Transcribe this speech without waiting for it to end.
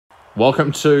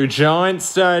Welcome to Giants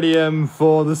Stadium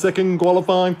for the second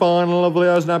qualifying final of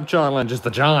Leo's Nab Challenge. It's the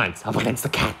Giants up against the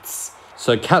Cats.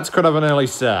 So Cats could have an early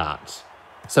start.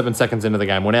 7 seconds into the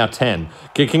game. We're now 10.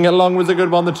 Kicking it long was a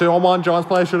good one. The 2-on-1 Giants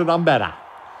player should have done better.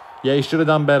 Yeah, he should have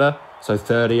done better. So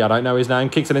 30, I don't know his name.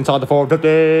 Kicks it inside the forward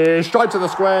 50. Straight to the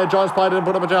square. Giants played it and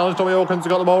put up a challenge. Tommy Hawkins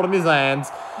got the ball in his hands.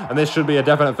 And this should be a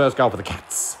definite first goal for the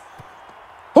Cats.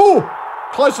 Oh!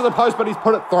 Close to the post, but he's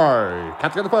put it through.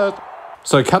 Cats got the first.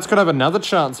 So Cats could have another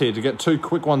chance here to get 2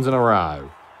 quick ones in a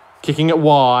row. Kicking it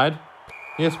wide.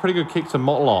 Yes, pretty good kick to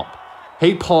Motlop.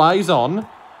 He plays on.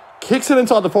 Kicks it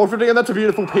inside the forward 50, and that's a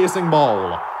beautiful piercing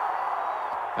ball.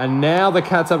 And now the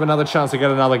Cats have another chance to get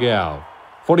another goal.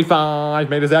 45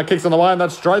 metres out, kicks on the way, and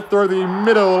that's straight through the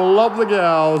middle of the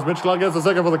goals. Mitch Clark gets the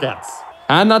second for the Cats.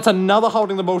 And that's another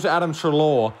holding the ball to Adam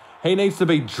Treloar. He needs to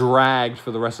be dragged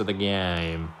for the rest of the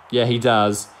game. Yeah, he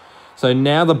does. So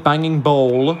now the banging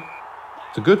ball.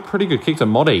 It's a pretty good kick to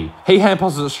Moddy. He hand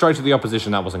passes it straight to the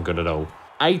opposition. That wasn't good at all.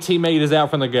 80 metres out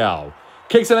from the goal.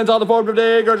 Kicks it inside the forward 50.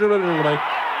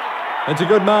 It's a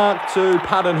good mark to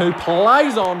Patton, who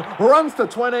plays on, runs to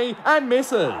 20 and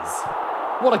misses.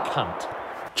 What a cunt.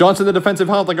 Giants in the defensive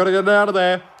half. They got to get it out of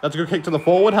there. That's a good kick to the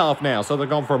forward half now. So they've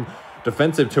gone from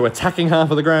defensive to attacking half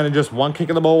of the ground in just one kick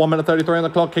of the ball. 1 minute 33 on the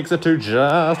clock. Kicks it to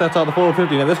just outside the forward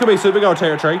 50. Now this could be super goal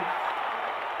territory.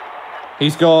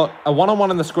 He's got a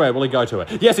one-on-one in the square. Will he go to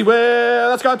it? Yes, he will.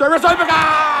 Let's go through. Super goal!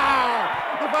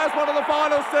 The first one of the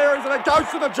final series, and it goes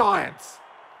to the Giants.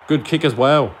 Good kick as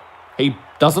well. He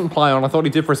doesn't play on. I thought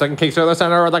he did for a second. Kicks to the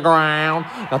centre of the ground.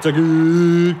 That's a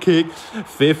good kick.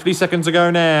 50 seconds to go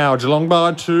now. Geelong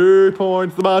by 2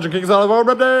 points. The margin kicks out of the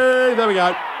 50. There we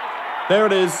go. There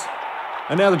it is.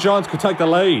 And now the Giants could take the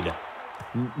lead.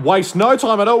 Waste no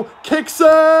time at all. Kicks it.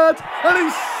 And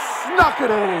he's snuck it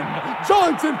in.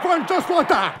 Giants in front just like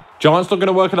that. Giants looking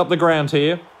to work it up the ground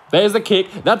here. There's the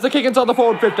kick. That's the kick inside the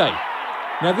forward 50.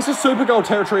 Now this is super goal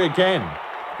territory again.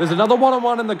 There's another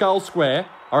one-on-one in the goal square.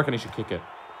 I reckon he should kick it.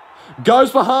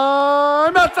 Goes for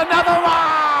home. That's another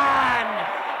one.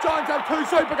 Giants have 2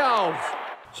 super goals.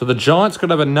 So the Giants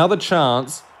could have another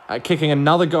chance at kicking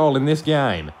another goal in this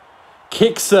game.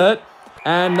 Kicks it.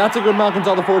 And that's a good mark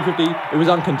inside the forward 50. It was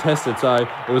uncontested, so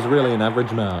it was really an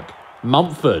average mark.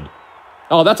 Mumford.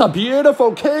 Oh, that's a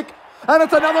beautiful kick. And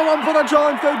it's another one for the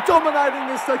Giants. They're dominating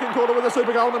this second quarter with a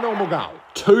super goal and a normal goal.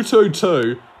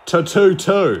 2-2-2 to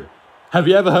 2-2. Have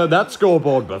you ever heard that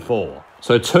scoreboard before?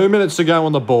 So 2 minutes to go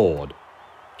on the board.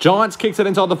 Giants kicks it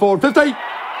inside the forward 50.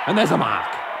 And there's a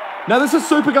mark. Now this is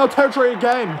super goal territory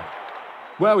again.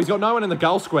 Well, he's got no one in the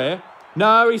goal square.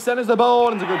 No, he centers the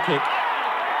ball and it's a good kick.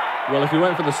 Well, if he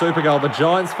went for the super goal, the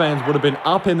Giants fans would have been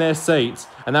up in their seats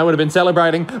and they would have been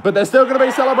celebrating, but they're still going to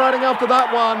be celebrating after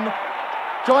that one.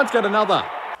 Giants get another.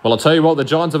 Well, I'll tell you what, the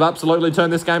Giants have absolutely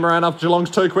turned this game around after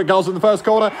Geelong's 2 quick goals in the first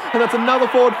quarter, and that's another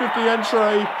forward 50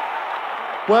 entry.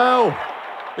 Well,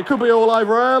 it could be all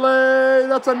over early.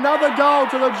 That's another goal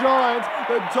to the Giants.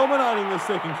 They're dominating the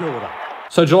second quarter.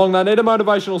 So Geelong, they need a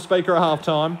motivational speaker at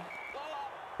halftime.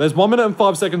 There's 1 minute and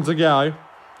 5 seconds to go.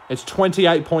 It's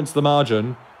 28 points the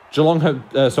margin. Giants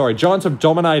have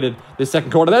dominated this second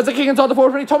quarter. There's a kick inside the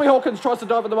forward 50. Tommy Hawkins tries to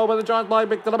dive at the ball, but the Giants line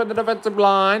picked it up in the defensive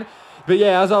line. But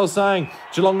yeah, as I was saying,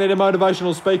 Geelong need a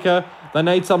motivational speaker. They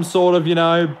need some sort of,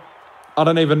 I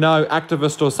don't even know,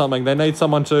 activist or something. They need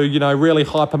someone to, really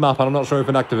hype them up. And I'm not sure if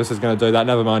an activist is going to do that.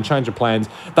 Never mind, change of plans.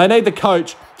 They need the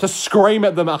coach to scream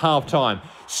at them at halftime.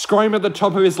 Scream at the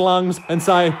top of his lungs and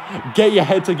say, get your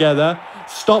head together.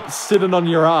 Stop sitting on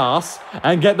your ass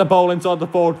and get the ball inside the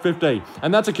forward 50.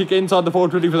 And that's a kick inside the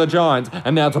forward 50 for the Giants.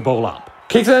 And now it's a ball up.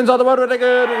 Kicks it inside the forward 50.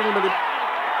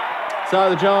 So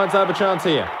the Giants have a chance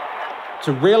here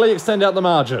to really extend out the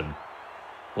margin.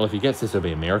 Well, if he gets this, it'll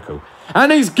be a miracle.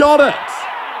 And he's got it!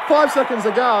 5 seconds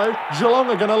to go. Geelong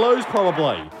are going to lose,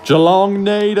 probably. Geelong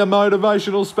need a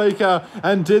motivational speaker.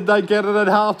 And did they get it at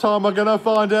halftime? We're going to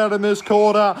find out in this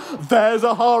quarter. There's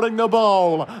a holding the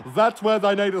ball. That's where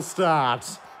they need to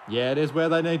start. Yeah, it is where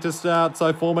they need to start.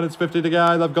 So 4 minutes 50 to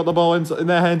go. They've got the ball in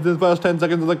their hands in the first 10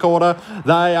 seconds of the quarter.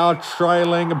 They are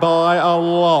trailing by a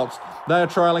lot. They are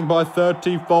trailing by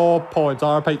 34 points.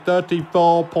 I repeat,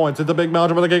 34 points. It's a big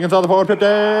margin for the kick inside the forward 50.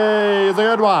 It's a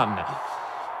good one.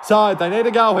 So they need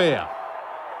a goal here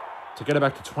to get it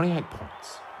back to 28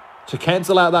 points. To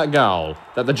cancel out that goal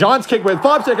that the Giants kicked with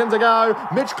 5 seconds ago.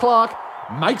 Mitch Clark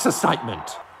makes a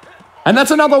statement. And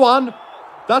that's another one.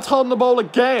 That's holding the ball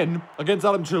again against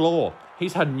Adam Treloar.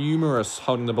 He's had numerous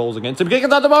holding the balls against him. Kicking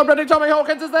inside the ball, Tommy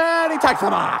Hawkins is there and he takes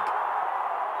the mark.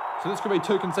 So this could be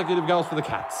 2 consecutive goals for the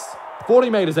Cats.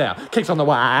 40 metres out, kicks on the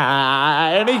way,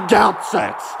 and he gouts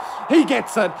it. He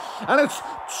gets it, and it's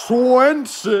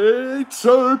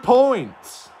 22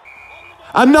 points.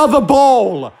 Another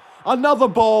ball. Another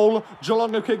ball.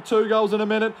 Geelong have kicked 2 goals in a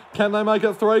minute. Can they make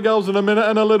it 3 goals in a minute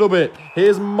and a little bit?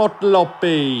 Here's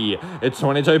Motlopi. It's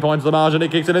 22 points the margin. He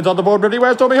kicks it inside the board. But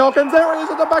where's Tommy Hawkins? There he is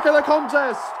at the back of the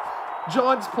contest.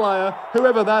 Giants player,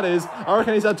 whoever that is, I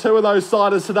reckon he's had 2 of those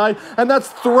siders today. And that's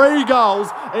 3 goals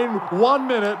in 1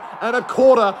 minute and a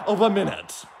quarter of a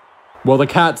minute. Well, the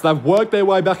Cats, they've worked their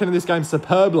way back into this game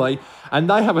superbly, and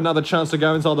they have another chance to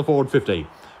go inside the forward 50.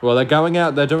 Well, they're going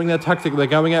out, they're doing their tactic, they're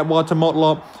going out wide to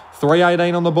Motlop,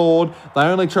 3:18 on the board. They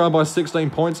only trail by 16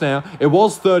 points now. It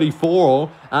was 34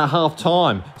 at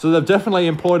half-time, so they've definitely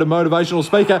employed a motivational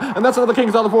speaker, and that's another king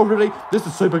inside the forward 50. This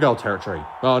is super goal territory.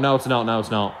 Oh, no, it's not, no,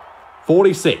 it's not.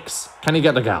 46. Can he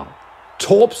get the goal?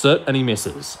 Torps it, and he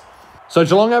misses. So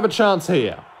Geelong have a chance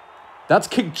here. That's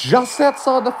kicked just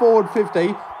outside the forward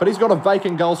 50, but he's got a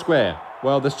vacant goal square.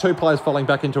 Well, there's 2 players falling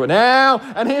back into it now,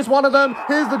 and here's one of them.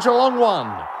 Here's the Geelong one.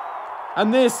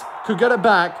 And this could get it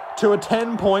back to a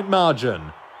 10-point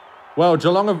margin. Well,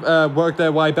 Geelong have worked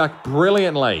their way back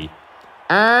brilliantly.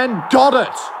 And got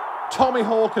it! Tommy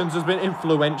Hawkins has been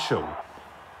influential.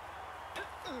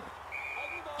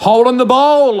 Holding the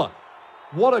ball!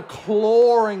 What a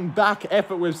clawing back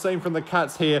effort we've seen from the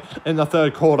Cats here in the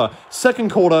third quarter. Second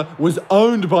quarter was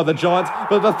owned by the Giants,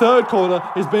 but the third quarter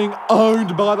is being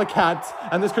owned by the Cats,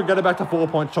 and this could get it back to 4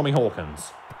 points, Tommy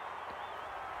Hawkins.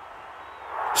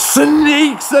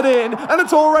 Sneaks it in, and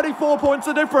it's already 4 points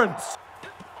of difference.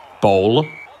 Ball.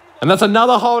 And that's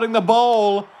another holding the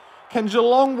ball. Can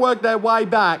Geelong work their way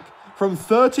back from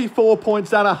 34 points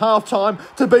down at halftime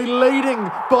to be leading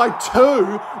by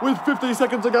 2 with 50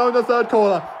 seconds to go in the third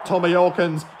quarter? Tommy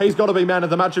Hawkins, he's got to be man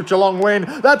of the match if Geelong win.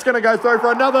 That's going to go through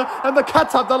for another, and the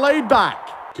Cats have the lead back.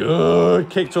 Good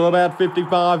kick to about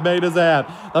 55 metres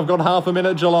out. They've got half a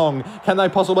minute, Geelong. Can they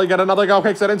possibly get another goal?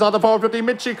 Kicks it inside the forward 50.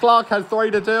 Mitchie Clark has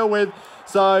 3 to deal with.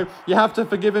 So you have to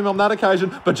forgive him on that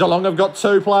occasion. But Geelong have got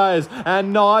 2 players,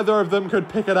 and neither of them could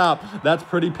pick it up. That's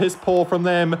pretty piss poor from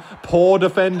them. Poor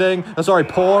defending.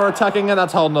 Poor attacking, and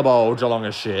that's holding the ball. Geelong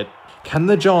is shit. Can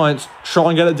the Giants try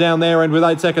and get it down their end with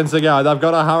 8 seconds to go? They've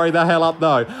got to hurry the hell up,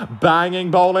 though. Banging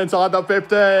ball inside the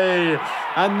 50.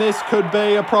 And this could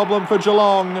be a problem for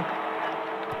Geelong.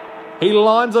 He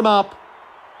lines them up,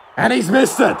 and he's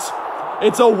missed it.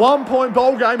 It's a 1-point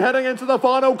ball game heading into the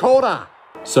final quarter.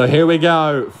 So here we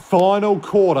go. Final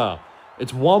quarter.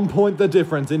 It's 1 point the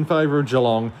difference in favour of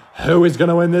Geelong. Who is going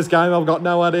to win this game? I've got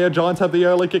no idea. Giants have the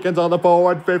early kick inside the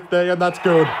forward 50, and that's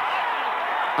good.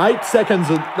 8 seconds,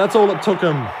 that's all it took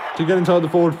him to get inside the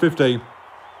forward 50.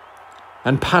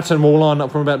 And Patton will line up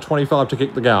from about 25 to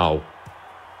kick the goal.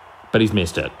 But he's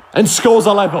missed it. And scores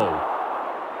are level.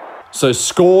 So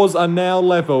scores are now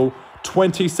level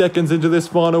 20 seconds into this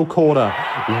final quarter.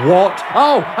 What?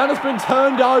 Oh, and it's been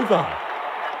turned over.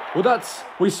 Well,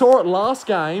 we saw it last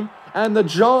game, and the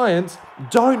Giants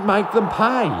don't make them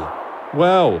pay.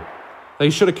 Well, they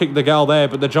should have kicked the goal there,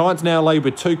 but the Giants now lead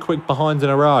with 2 quick behinds in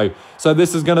a row. So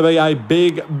this is going to be a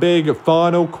big, big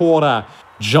final quarter.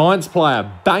 Giants player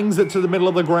bangs it to the middle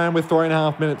of the ground with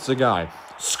 3.5 minutes to go.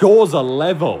 Scores are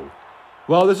level.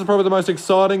 Well, this is probably the most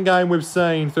exciting game we've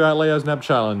seen throughout Leo's Nab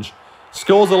Challenge.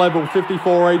 Scores are level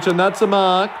 54 each, and that's a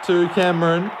mark to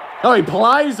Cameron. Oh, he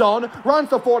plays on, runs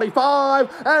to 45,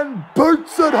 and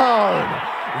boots it home.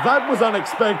 That was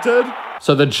unexpected.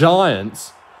 So the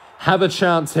Giants have a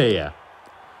chance here.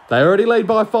 They already lead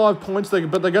by 5 points,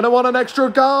 but they're going to want an extra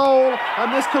goal.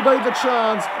 And this could be the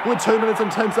chance with 2 minutes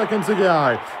and 10 seconds to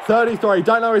go. 33,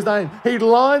 don't know his name. He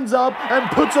lines up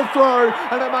and puts it through,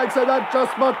 and it makes it that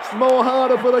just much more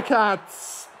harder for the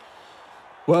Cats.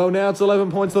 Well, now it's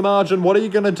 11 points the margin. What are you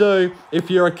going to do if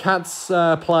you're a Cats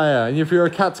player and if you're a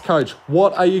Cats coach?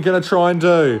 What are you going to try and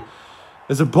do?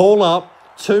 There's a ball up.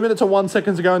 2 minutes and 1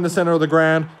 second to go in the centre of the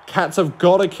ground. Cats have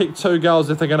got to kick 2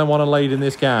 goals if they're going to want to lead in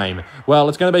this game. Well,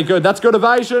 it's going to be good. That's good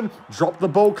evasion. Drop the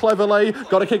ball cleverly.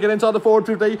 Got to kick it inside the forward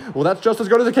 50. Well, that's just as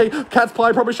good as a kick. Cats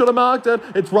player probably should have marked it.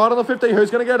 It's right on the 50.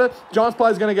 Who's going to get it? Giants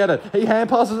player's going to get it. He hand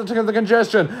passes it to the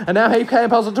congestion. And now he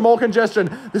hand passes it to more congestion.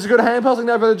 This is good hand passing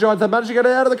now for the Giants. They've managed to get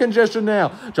it out of the congestion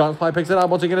now. Giants player picks it up.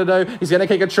 What's he going to do? He's going to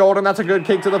kick it short, and that's a good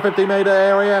kick to the 50-metre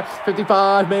area.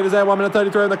 55 metres out. 1 minute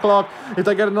 33 on the clock. If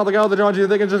they get another goal, the Giants, you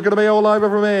think it's just going to be all over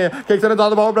from here. Kicks it inside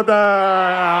the ball. And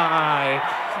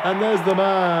there's the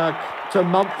mark. to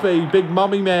Mumphy, big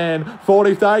mummy man,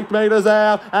 48 metres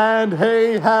out, and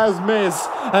he has missed.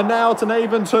 And now it's an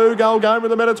even 2-goal game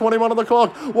with a minute 21 on the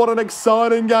clock. What an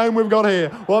exciting game we've got here.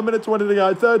 1 minute 20 to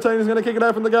go. 13 is going to kick it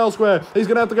out from the goal square. He's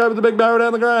going to have to go with the big barrel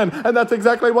down the ground, and that's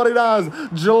exactly what he does.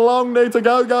 Geelong need to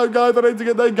go. They need to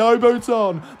get their go boots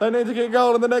on. They need to get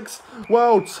goal in the next,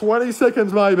 20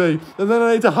 seconds maybe. And then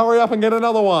they need to hurry up and get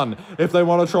another one if they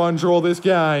want to try and draw this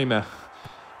game.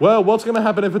 Well, what's going to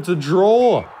happen if it's a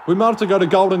draw? We might have to go to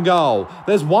golden goal.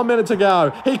 There's 1 minute to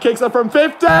go. He kicks it from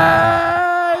 50!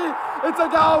 It's a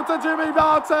goal to Jimmy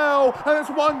Bartell, and it's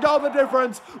 1 goal the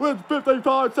difference with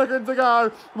 55 seconds to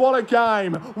go. What a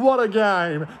game. What a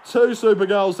game. 2 super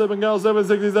goals, 7 goals,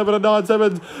 767 and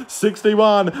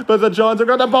 9-7-61. But the Giants have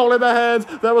got the ball in their hands.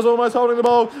 That was almost holding the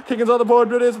ball. Kicking on the board,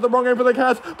 but it is at the wrong end for the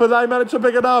Cats, but they managed to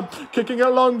pick it up. Kicking it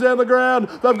long down the ground.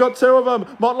 They've got 2 of them.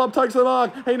 Motlop takes the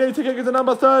mark. He needs to kick it to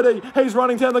number 30. He's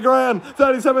running down the ground.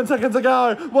 37 seconds to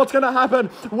go. What's going to happen?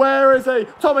 Where is he?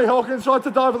 Tommy Hawkins tried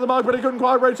to dive for the mark, but he couldn't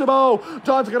quite reach the ball.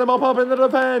 Giants are going to mop up in the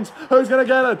defence. Who's going to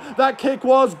get it? That kick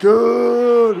was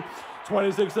good.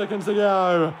 26 seconds to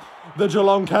go. The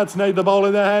Geelong Cats need the ball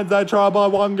in their hands. They try by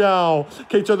 1 goal.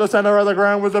 Kick to the centre of the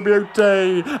ground was a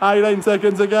beauty. 18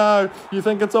 seconds to go. You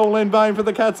think it's all in vain for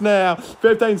the Cats now.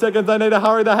 15 seconds. They need to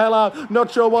hurry the hell up.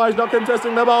 Not sure why he's not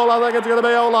contesting the ball. I think it's going to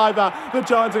be all over. The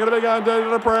Giants are going to be going to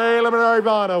the preliminary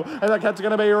final. And the Cats are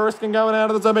going to be risking going out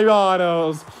of the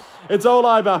semi-finals. It's all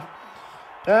over.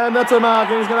 And that's a mark,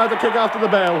 and he's going to have to kick after the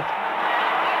bell.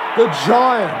 The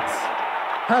Giants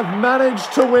have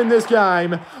managed to win this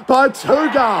game by 2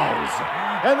 goals.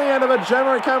 And the end of it,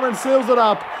 Jeremy Cameron seals it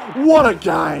up. What a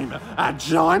game at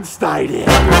Giant Stadium.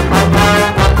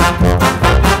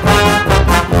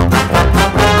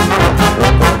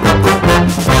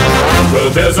 Well,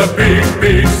 there's a big,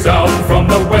 big sound from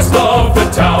the west of the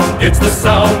town. It's the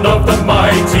sound of the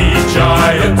mighty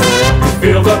Giants.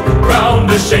 Feel the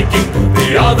ground is shaking,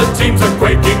 the other teams are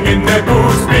quaking in their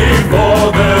boots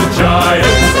before the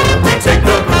Giants. We take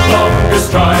the longest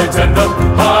strides and the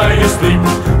highest leap.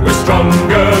 We're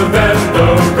stronger than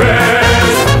the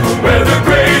rest. We're the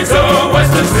greater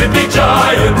Western Sydney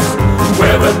Giants.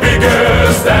 We're the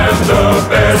biggest and the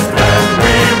best, and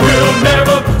we will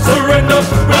never surrender.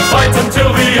 We'll fight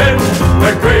until the end.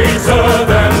 We're greater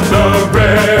than the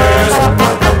rest.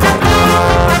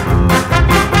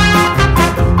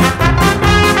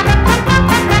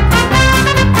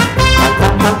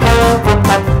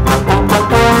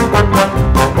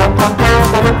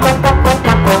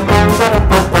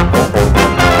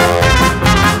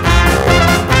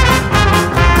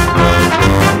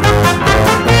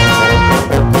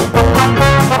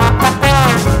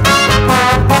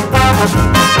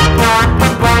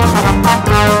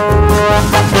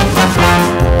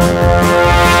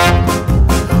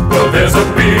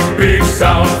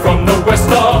 Sound from the west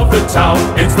of the town.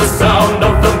 It's the sound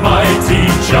of the mighty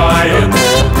Giants.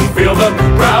 Feel the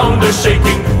ground is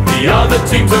shaking, the other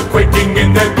teams are quaking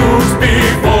in their boots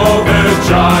before the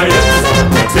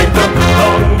Giants. Take the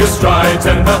longest strides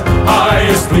and the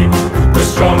highest leap.